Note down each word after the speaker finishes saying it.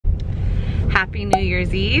Happy New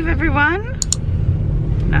Year's Eve, everyone.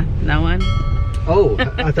 No one. Oh,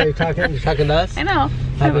 I thought you're talking to us? I know.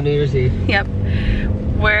 Happy New Year's Eve. Yep.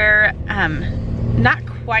 We're not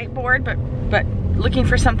quite bored, but looking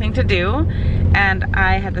for something to do. And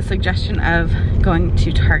I had the suggestion of going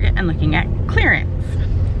to Target and looking at clearance.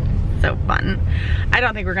 So fun. I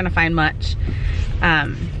don't think we're gonna find much.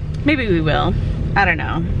 Maybe we will. I don't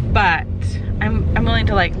know. But I'm willing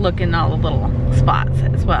to like look in all the little spots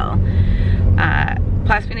as well.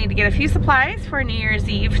 Plus we need to get a few supplies for New Year's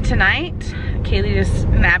Eve tonight. Kaylee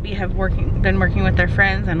and Abby have been working with their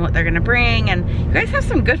friends on what they're gonna bring, and you guys have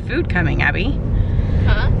some good food coming, Abby.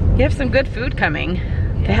 Huh? You have some good food coming.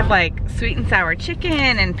 Yeah. They have like sweet and sour chicken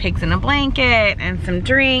and pigs in a blanket and some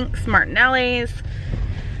drinks, Martinelli's.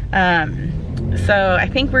 So I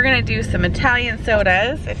think we're gonna do some Italian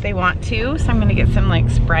sodas if they want to. So I'm gonna get some like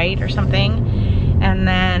Sprite or something. And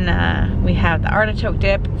then we have the artichoke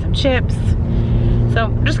dip, some chips. So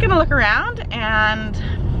I'm just gonna look around and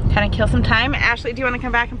kind of kill some time. Ashley, do you wanna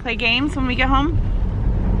come back and play games when we get home?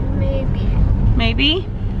 Maybe. Maybe?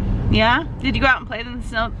 Yeah? Did you go out and play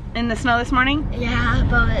in the snow this morning? Yeah,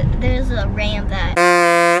 but there's a ramp that,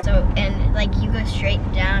 and like you go straight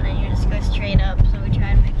down and you just go straight up. So we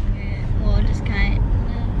tried making it, well, just kind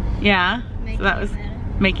of. Yeah, so that was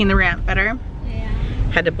making the ramp better. Yeah.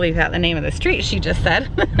 Had to bleep out the name of the street she just said.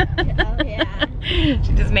 Oh yeah.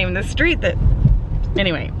 She just named the street that,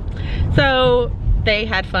 anyway. So they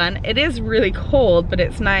had fun. It is really cold, but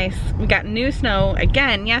it's nice. We got new snow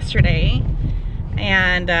again yesterday.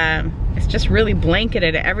 And it's just really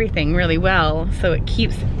blanketed everything really well, so it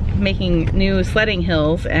keeps making new sledding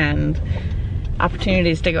hills and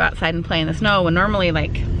opportunities to go outside and play in the snow, when normally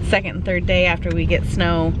like second and third day after we get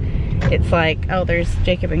snow, it's like, oh, there's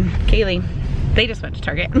Jacob and Kaylee. They just went to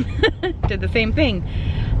Target. Did the same thing.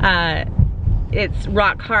 It's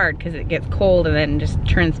rock hard because it gets cold and then just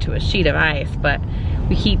turns to a sheet of ice, but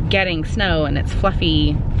we keep getting snow and it's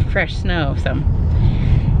fluffy, fresh snow, so.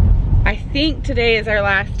 I think today is our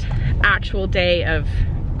last actual day of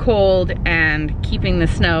cold and keeping the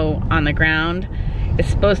snow on the ground. It's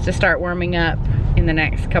supposed to start warming up in the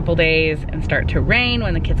next couple days and start to rain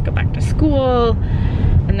when the kids go back to school,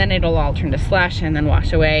 and then it'll all turn to slush and then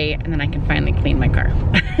wash away, and then I can finally clean my car.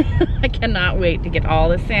 I cannot wait to get all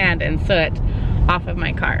the sand and soot off of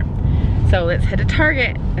my car. So let's head to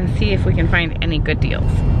Target and see if we can find any good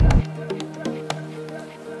deals.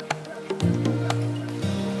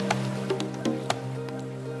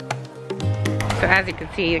 So as you can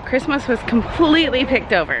see, Christmas was completely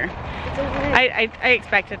picked over. I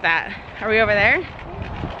expected that. Are we over there?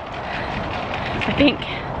 I think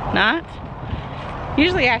not.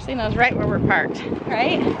 Usually Ashley knows right where we're parked,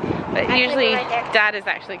 right? But usually Dad is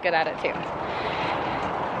actually good at it too.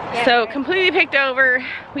 Yeah. So completely picked over.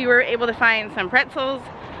 We were able to find some pretzels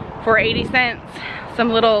for 80 cents, some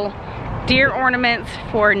little deer ornaments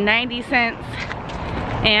for 90 cents,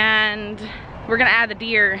 and we're gonna add the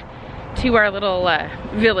deer to our little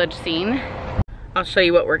village scene. I'll show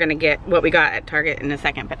you what we're gonna get, what we got at Target in a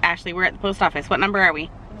second. But Ashley, we're at the post office. What number are we?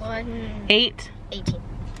 18.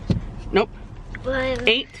 Nope.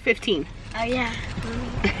 8:15. Oh yeah.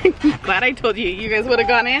 Glad I told you. You guys would have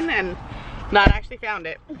gone in and not actually found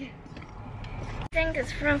it. I think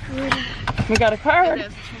it's from Florida. We got a card. It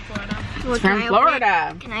is from Florida. It's from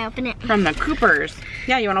Florida. Can I open it? From the Coopers.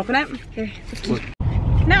 Yeah, you wanna open it? Here.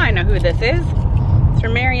 Now I know who this is. It's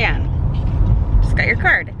from Marianne. Just got your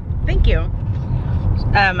card. Thank you.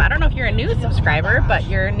 I don't know if you're a new subscriber, but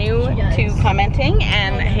you're new to commenting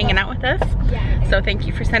and hanging out with us. So thank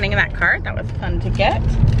you for sending that card. That was fun to get.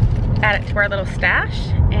 Add it to our little stash.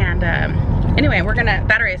 And anyway,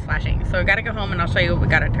 battery is flashing. So we gotta go home and I'll show you what we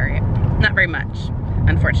got at Target. Not very much,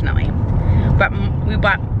 unfortunately. But we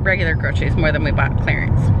bought regular groceries more than we bought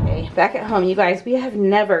clearance. Okay, back at home, you guys, we have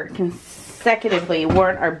never consecutively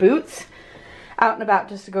worn our boots out and about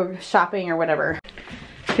just to go shopping or whatever.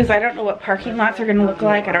 Because I don't know what parking lots are gonna look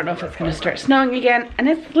like. I don't know if it's gonna start snowing again, and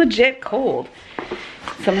it's legit cold.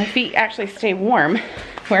 So my feet actually stay warm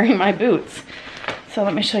wearing my boots. So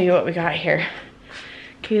let me show you what we got here.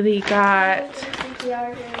 Kaylee got,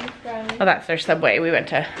 oh, that's their Subway. We went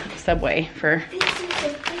to Subway for,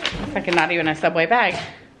 fucking not even a Subway bag.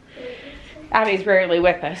 Abby's rarely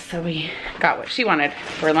with us, so we got what she wanted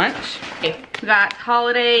for lunch. Okay, we got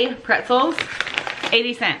holiday pretzels,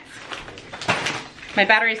 80 cents. My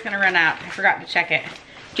battery's gonna run out. I forgot to check it.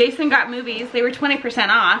 Jason got movies. They were 20%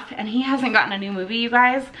 off, and he hasn't gotten a new movie, you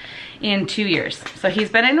guys, in 2 years. So he's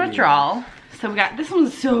been in withdrawal. So we got, this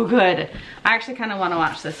one's so good. I actually kind of want to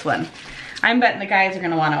watch this one. I'm betting the guys are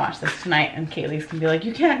gonna want to watch this tonight, and Kaylee's gonna be like,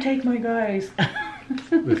 you can't take my guys.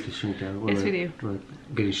 We have to shrink down. Yes, we do. We're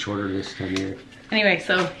getting shorter this time of year. Anyway,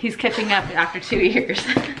 so he's catching up after 2 years.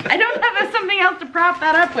 I don't have something else to prop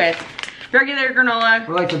that up with. Regular granola.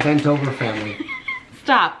 We're like the bent over family.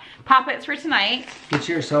 Stop. Poppets for tonight. Get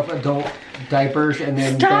yourself adult diapers and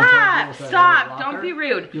then Stop! Stop! Don't be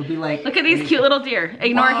rude. You'll be like, look at these cute little deer.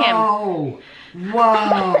 Ignore him. Whoa!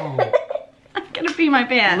 Whoa! I'm gonna pee my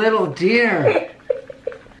pants. Little deer.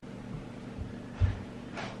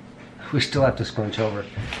 We still have to scrunch over.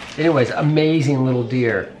 Anyways, amazing little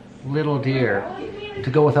deer. Little deer. To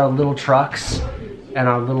go with our little trucks and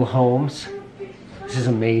our little homes. This is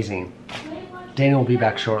amazing. Dayna will be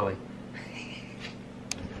back shortly.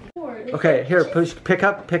 Okay, here, pick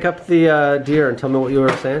up the deer and tell me what you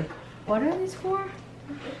were saying. What are these for?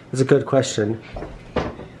 That's a good question.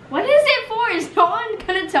 What is it for? Is no one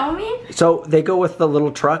gonna tell me? So they go with the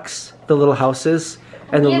little trucks, the little houses,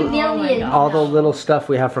 and all the little stuff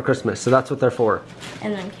we have for Christmas. So that's what they're for.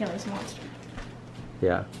 And then kill this monster.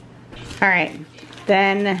 Yeah. All right,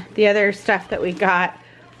 then the other stuff that we got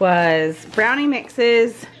was brownie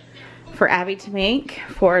mixes for Abby to make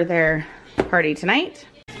for their party tonight.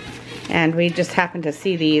 And we just happened to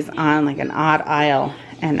see these on like an odd aisle,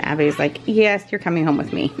 and Abby's like, yes, you're coming home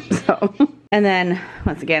with me. So, and then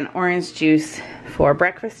once again, orange juice for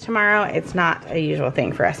breakfast tomorrow. It's not a usual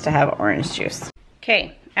thing for us to have orange juice.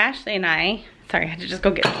 Okay, Ashley and I, sorry, I had to just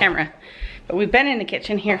go get the camera, but we've been in the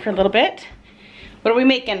kitchen here for a little bit. What are we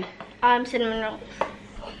making? Cinnamon rolls.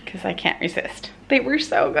 Because I can't resist. They were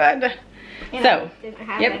so good. And so,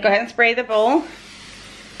 yep, go ahead and spray the bowl.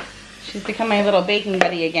 She's become my little baking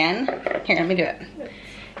buddy again. Here, let me do it.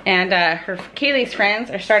 And Kaylee's friends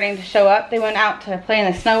are starting to show up. They went out to play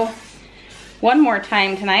in the snow one more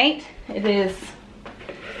time tonight. It is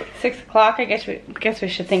 6 o'clock. I guess we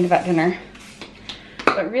should think about dinner.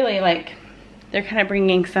 But really, like, they're kind of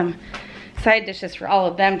bringing some side dishes for all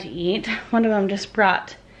of them to eat. One of them just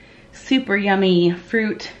brought super yummy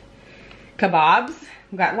fruit kebabs.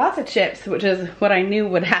 We've got lots of chips, which is what I knew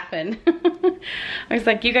would happen. I was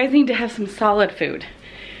like, you guys need to have some solid food.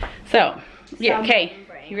 So, yeah, okay.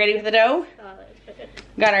 You ready with the dough?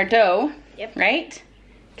 Got our dough, yep. Right?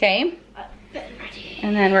 Okay.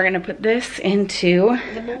 And then we're gonna put this into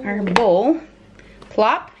our bowl.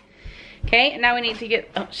 Plop. Okay, and now we need to get,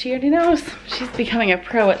 oh, she already knows. She's becoming a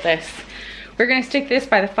pro at this. We're gonna stick this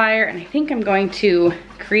by the fire, and I think I'm going to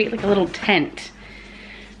create like a little tent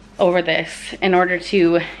over this in order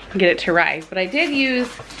to get it to rise. But I did use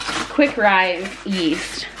quick rise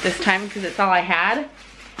yeast this time because it's all I had,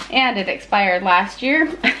 and it expired last year.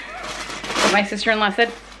 But my sister-in-law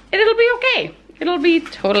said it'll be okay, it'll be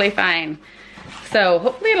totally fine. So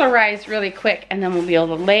hopefully it'll rise really quick, and then we'll be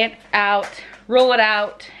able to lay it out, roll it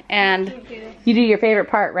out, and you do your favorite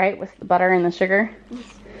part, right, with the butter and the sugar?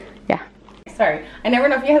 Yeah. Sorry, I never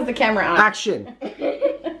know if he has the camera on. Action.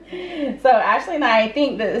 So Ashley and I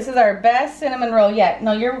think that this is our best cinnamon roll yet.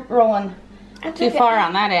 No, you're rolling too far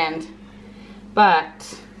on that end.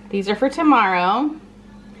 But these are for tomorrow.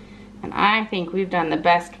 And I think we've done the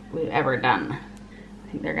best we've ever done.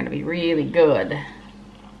 I think they're gonna be really good.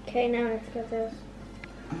 Okay, now let's get this.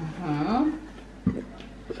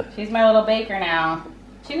 She's my little baker now.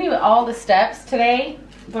 She knew all the steps today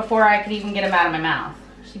before I could even get them out of my mouth.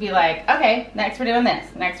 She'd be like, okay, next we're doing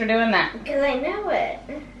this, next we're doing that. Because I know it.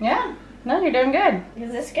 Yeah, no, you're doing good.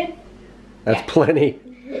 Is this good? That's plenty.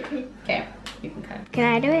 Okay, you can cut. Can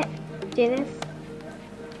I do it? Do this?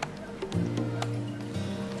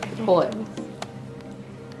 Pull it.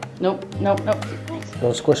 Nope, nope, nope.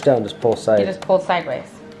 Don't squish down, just pull You side. just pull sideways.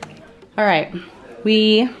 All right,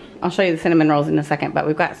 I'll show you the cinnamon rolls in a second, but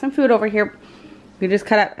we've got some food over here. We just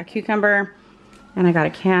cut up a cucumber, and I got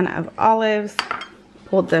a can of olives.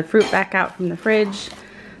 Pulled the fruit back out from the fridge.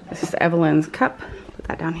 This is Evelyn's cup. Put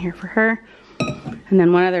that down here for her. And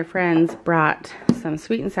then one of their friends brought some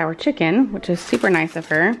sweet and sour chicken, which is super nice of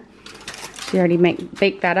her. She already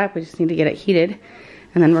baked that up. We just need to get it heated.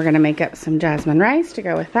 And then we're gonna make up some jasmine rice to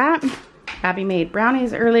go with that. Abby made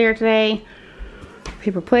brownies earlier today.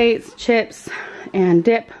 Paper plates, chips, and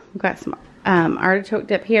dip. We've got some artichoke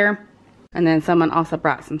dip here. And then someone also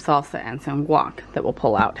brought some salsa and some guac that we'll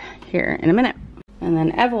pull out here in a minute. And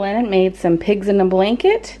then Evelyn made some pigs in a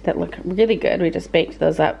blanket that look really good. We just baked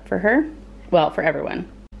those up for her. Well, for everyone.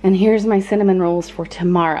 And here's my cinnamon rolls for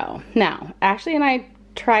tomorrow. Now, Ashley and I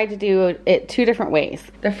tried to do it 2 different ways.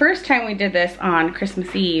 The first time we did this on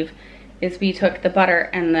Christmas Eve is we took the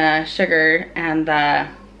butter and the sugar and the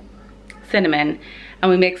cinnamon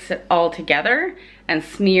and we mixed it all together and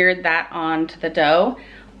smeared that onto the dough.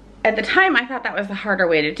 At the time, I thought that was the harder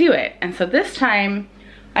way to do it. And so this time,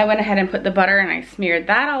 I went ahead and put the butter and I smeared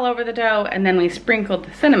that all over the dough, and then we sprinkled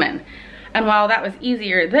the cinnamon. And while that was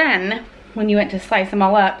easier then, when you went to slice them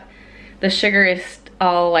all up, the sugar is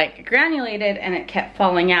all like granulated and it kept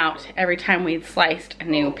falling out every time we'd sliced a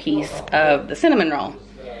new piece of the cinnamon roll.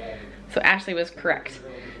 So Ashley was correct.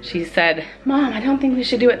 She said, Mom, I don't think we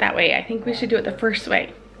should do it that way. I think we should do it the first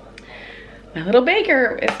way. My little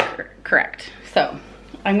baker is correct. So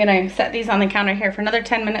I'm gonna set these on the counter here for another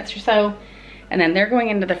 10 minutes or so, and then they're going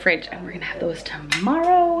into the fridge and we're gonna have those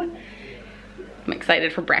tomorrow. I'm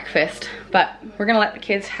excited for breakfast, but we're gonna let the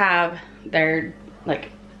kids have their like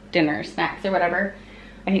dinner, snacks or whatever.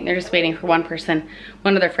 I think they're just waiting for one person.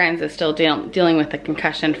 One of their friends is still dealing with the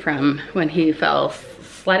concussion from when he fell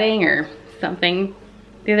sledding or something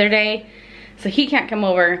the other day. So he can't come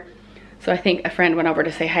over. So I think a friend went over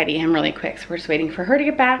to say hi to him really quick. So we're just waiting for her to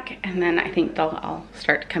get back, and then I think they'll all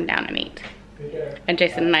start to come down and eat. And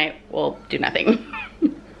Jason and I will do nothing.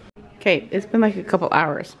 Okay, it's been like a couple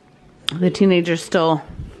hours. The teenagers still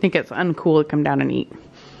think it's uncool to come down and eat.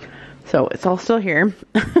 So it's all still here.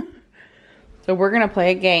 So we're gonna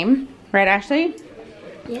play a game, right Ashley?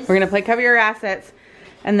 Yes. We're gonna play Cover Your Assets,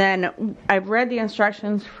 and then I've read the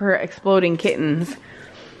instructions for exploding kittens.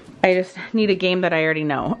 I just need a game that I already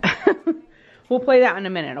know. We'll play that in a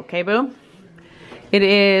minute, okay, boo? It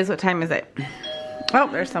is, what time is it? Oh,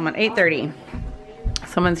 there's someone, 8:30.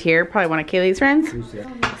 Someone's here, probably one of Kaylee's friends.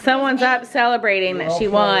 Someone's up celebrating that she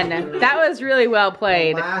won. That was really well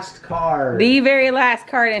played. The last card. The very last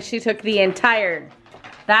card, and she took the entire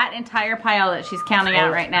pile that she's counting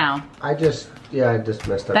out right now. I just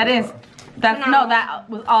messed up. That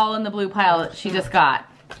was all in the blue pile that she just got.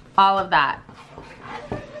 All of that.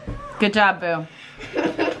 Good job, boo.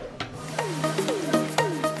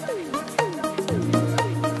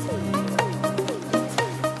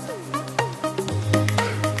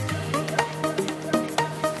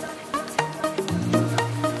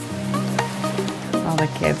 All the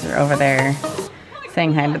kids are over there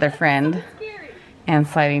saying hi to their friend and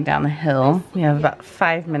sliding down the hill. We have about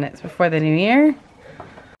 5 minutes before the new year.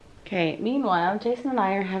 Okay, meanwhile, Jason and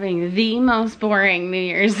I are having the most boring New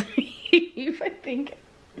Year's Eve, I think.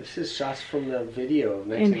 This is shots from the video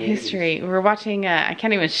of in history. We're watching, I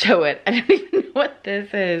can't even show it. I don't even know what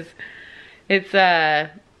this is. It's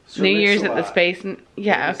New Year's at the Space.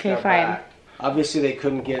 Yeah, okay, fine. Back. Obviously they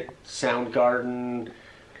couldn't get Soundgarden,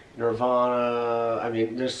 Nirvana. I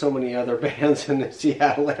mean, there's so many other bands in the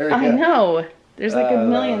Seattle area. I know. There's like a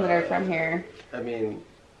million that are from here. I mean,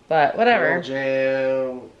 but whatever. Pearl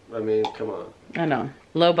Jam. I mean, come on. I know.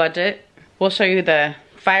 Low budget. We'll show you the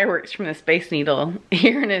fireworks from the Space Needle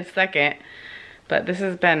here in a second. But this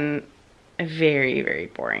has been a very, very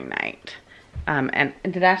boring night. And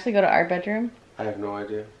did Ashley go to our bedroom? I have no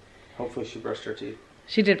idea. Hopefully she brushed her teeth.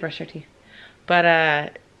 She did brush her teeth.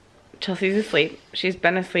 But Chelsea's asleep. She's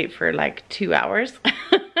been asleep for like 2 hours.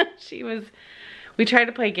 We tried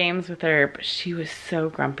to play games with her, but she was so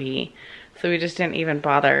grumpy. So we just didn't even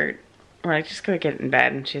bother. We're like, just go get in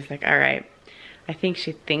bed. And she's like, all right. I think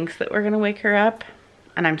she thinks that we're gonna wake her up.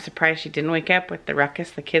 And I'm surprised she didn't wake up with the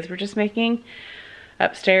ruckus the kids were just making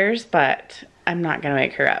upstairs, but I'm not gonna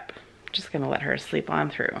wake her up. I'm just gonna let her sleep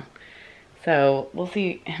on through. So we'll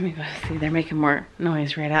see. Let me go see. They're making more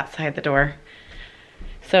noise right outside the door.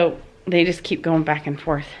 So they just keep going back and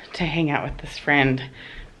forth to hang out with this friend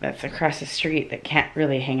that's across the street that can't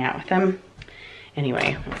really hang out with them.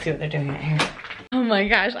 Anyway, let's see what they're doing out here. Oh my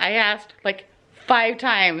gosh, I asked like 5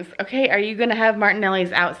 times, okay, are you gonna have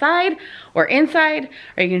Martinelli's outside or inside?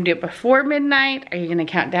 Are you gonna do it before midnight? Are you gonna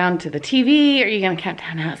count down to the TV? Are you gonna count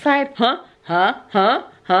down outside?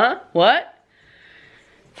 What?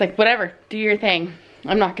 It's like, whatever, do your thing.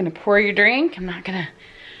 I'm not gonna pour your drink. I've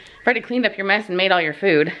already cleaned up your mess and made all your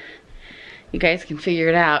food. You guys can figure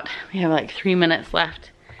it out. We have like 3 minutes left.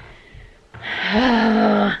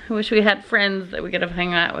 I wish we had friends that we could have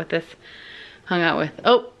hung out with.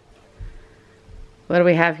 Oh, what do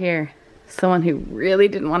we have here? Someone who really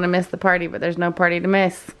didn't want to miss the party, but there's no party to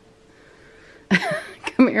miss.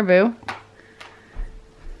 Come here, boo.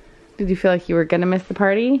 Did you feel like you were gonna miss the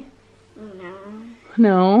party? No.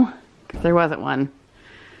 No? Because there wasn't one.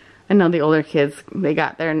 I know the older kids, they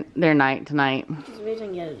got their night tonight. Because we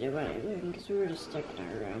didn't get to do anything, because we were just stuck in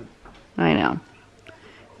our room. I know.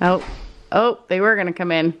 Oh, they were gonna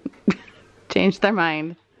come in. Changed their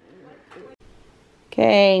mind.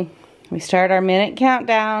 Okay, we start our minute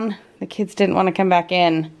countdown. The kids didn't want to come back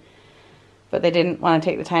in, but they didn't want to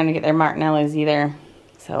take the time to get their Martinellis either.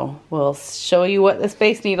 So we'll show you what the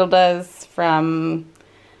Space Needle does from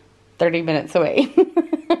 30 minutes away.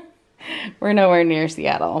 We're nowhere near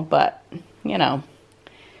Seattle, but you know,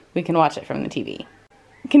 we can watch it from the TV.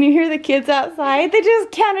 Can you hear the kids outside? They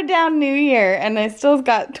just counted down New Year and I still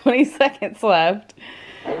got 20 seconds left.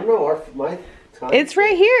 I don't know, my time. It's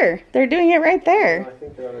right here. They're doing it right there. I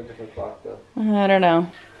think they're on a different clock though. I don't know.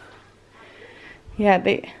 Yeah,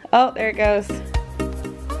 oh, there it goes.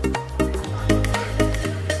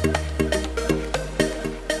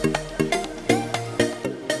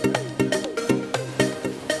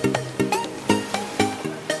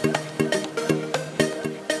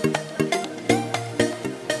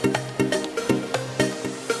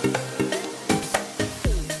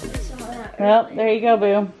 Well, there you go,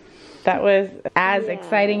 boo. That was as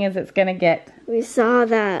exciting as it's gonna get. We saw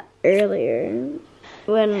that earlier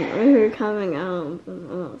when we were coming out from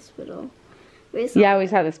the hospital. We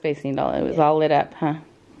saw the Space Needle. It was all lit up, huh?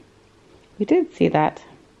 We did see that.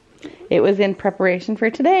 It was in preparation for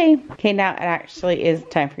today. Okay, now it actually is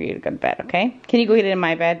time for you to go to bed, okay? Can you go get in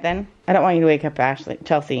my bed then? I don't want you to wake up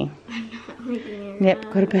Chelsea. I'm not waking her Yep,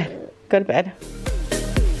 up. go to bed. Go to bed.